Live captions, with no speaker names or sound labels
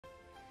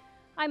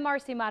I'm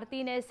Marcy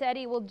Martinez.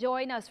 Eddie will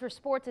join us for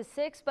Sports at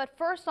 6, but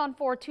first on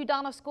 4, 2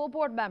 Donna school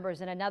board members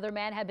and another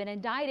man have been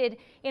indicted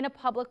in a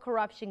public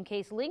corruption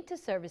case linked to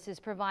services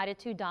provided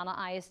to Donna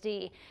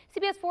ISD.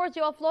 CBS 4's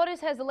Joel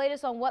Flores has the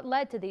latest on what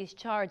led to these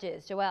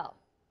charges. Joel.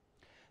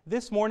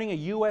 This morning, a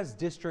U.S.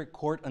 District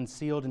Court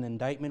unsealed an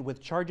indictment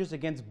with charges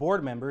against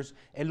board members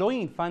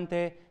Eloy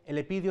Infante,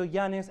 Elepidio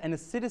Llanes, and a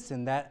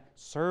citizen that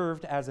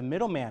served as a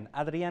middleman,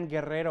 Adrian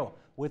Guerrero,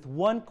 with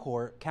 1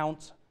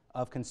 count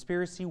of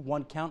conspiracy,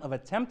 1 count of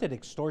attempted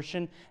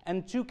extortion,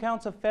 and 2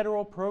 counts of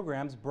federal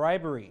programs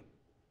bribery.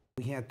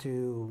 We had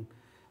to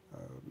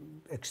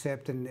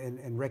accept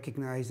and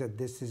recognize that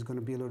this is going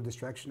to be a little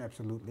distraction,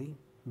 absolutely.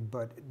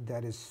 But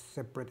that is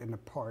separate and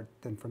apart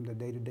than from the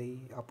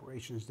day-to-day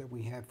operations that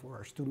we have for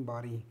our student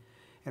body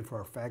and for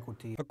our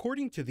faculty.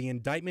 According to the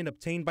indictment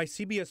obtained by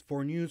CBS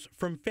 4 News,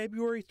 from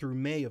February through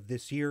May of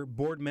this year,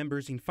 board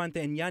members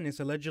Infante and Llanes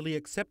allegedly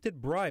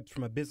accepted bribes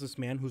from a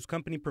businessman whose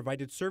company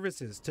provided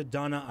services to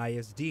Donna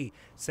ISD,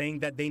 saying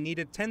that they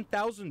needed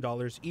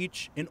 $10,000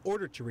 each in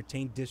order to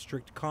retain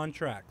district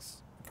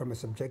contracts. From a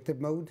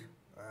subjective mode,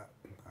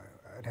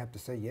 I'd have to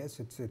say yes,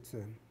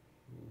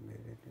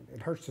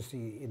 it hurts to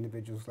see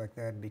individuals like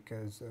that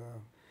because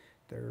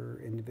they're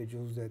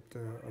individuals that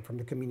are from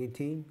the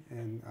community,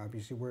 and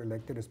obviously we're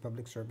elected as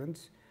public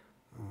servants.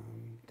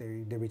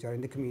 They reside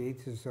in the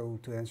community, so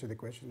to answer the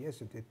question,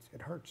 yes, it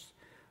hurts.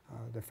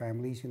 The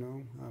families,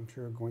 I'm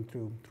sure are going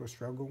through a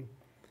struggle.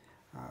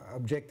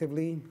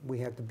 Objectively, we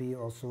have to be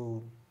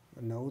also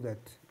know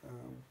that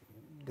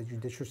the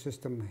judicial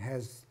system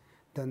has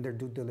done their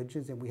due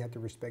diligence, and we have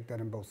to respect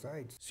that on both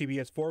sides.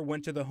 CBS 4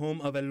 went to the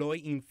home of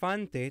Eloy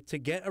Infante to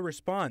get a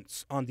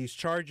response on these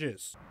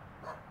charges.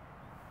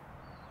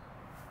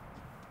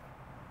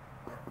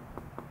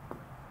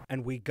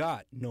 And we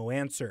got no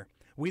answer.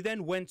 We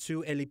then went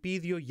to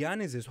Elepidio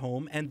Llanes'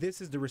 home, and this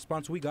is the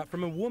response we got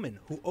from a woman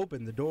who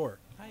opened the door.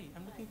 Hi,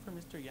 I'm looking for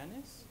Mr.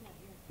 Llanes.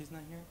 He's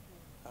not here?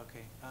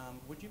 Okay.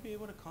 Would you be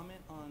able to comment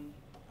on...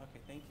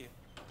 Okay, thank you.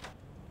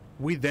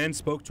 We then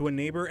spoke to a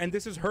neighbor, and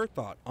this is her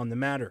thought on the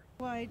matter.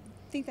 Well, I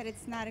think that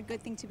it's not a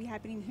good thing to be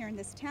happening here in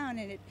this town,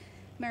 and it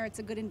merits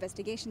a good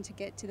investigation to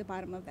get to the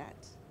bottom of that.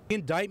 The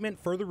indictment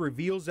further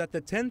reveals that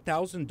the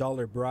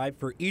 $10,000 bribe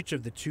for each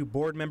of the 2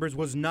 board members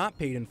was not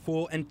paid in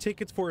full, and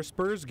tickets for a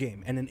Spurs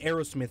game and an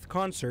Aerosmith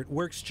concert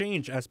were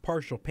exchanged as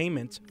partial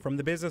payment from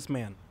the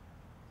businessman.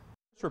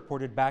 It's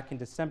reported back in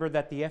December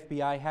that the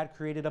FBI had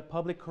created a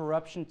public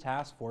corruption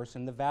task force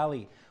in the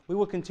Valley. We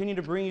will continue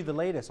to bring you the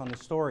latest on the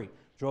story.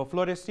 Joel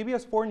Flores,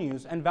 CBS 4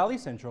 News, and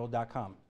ValleyCentral.com.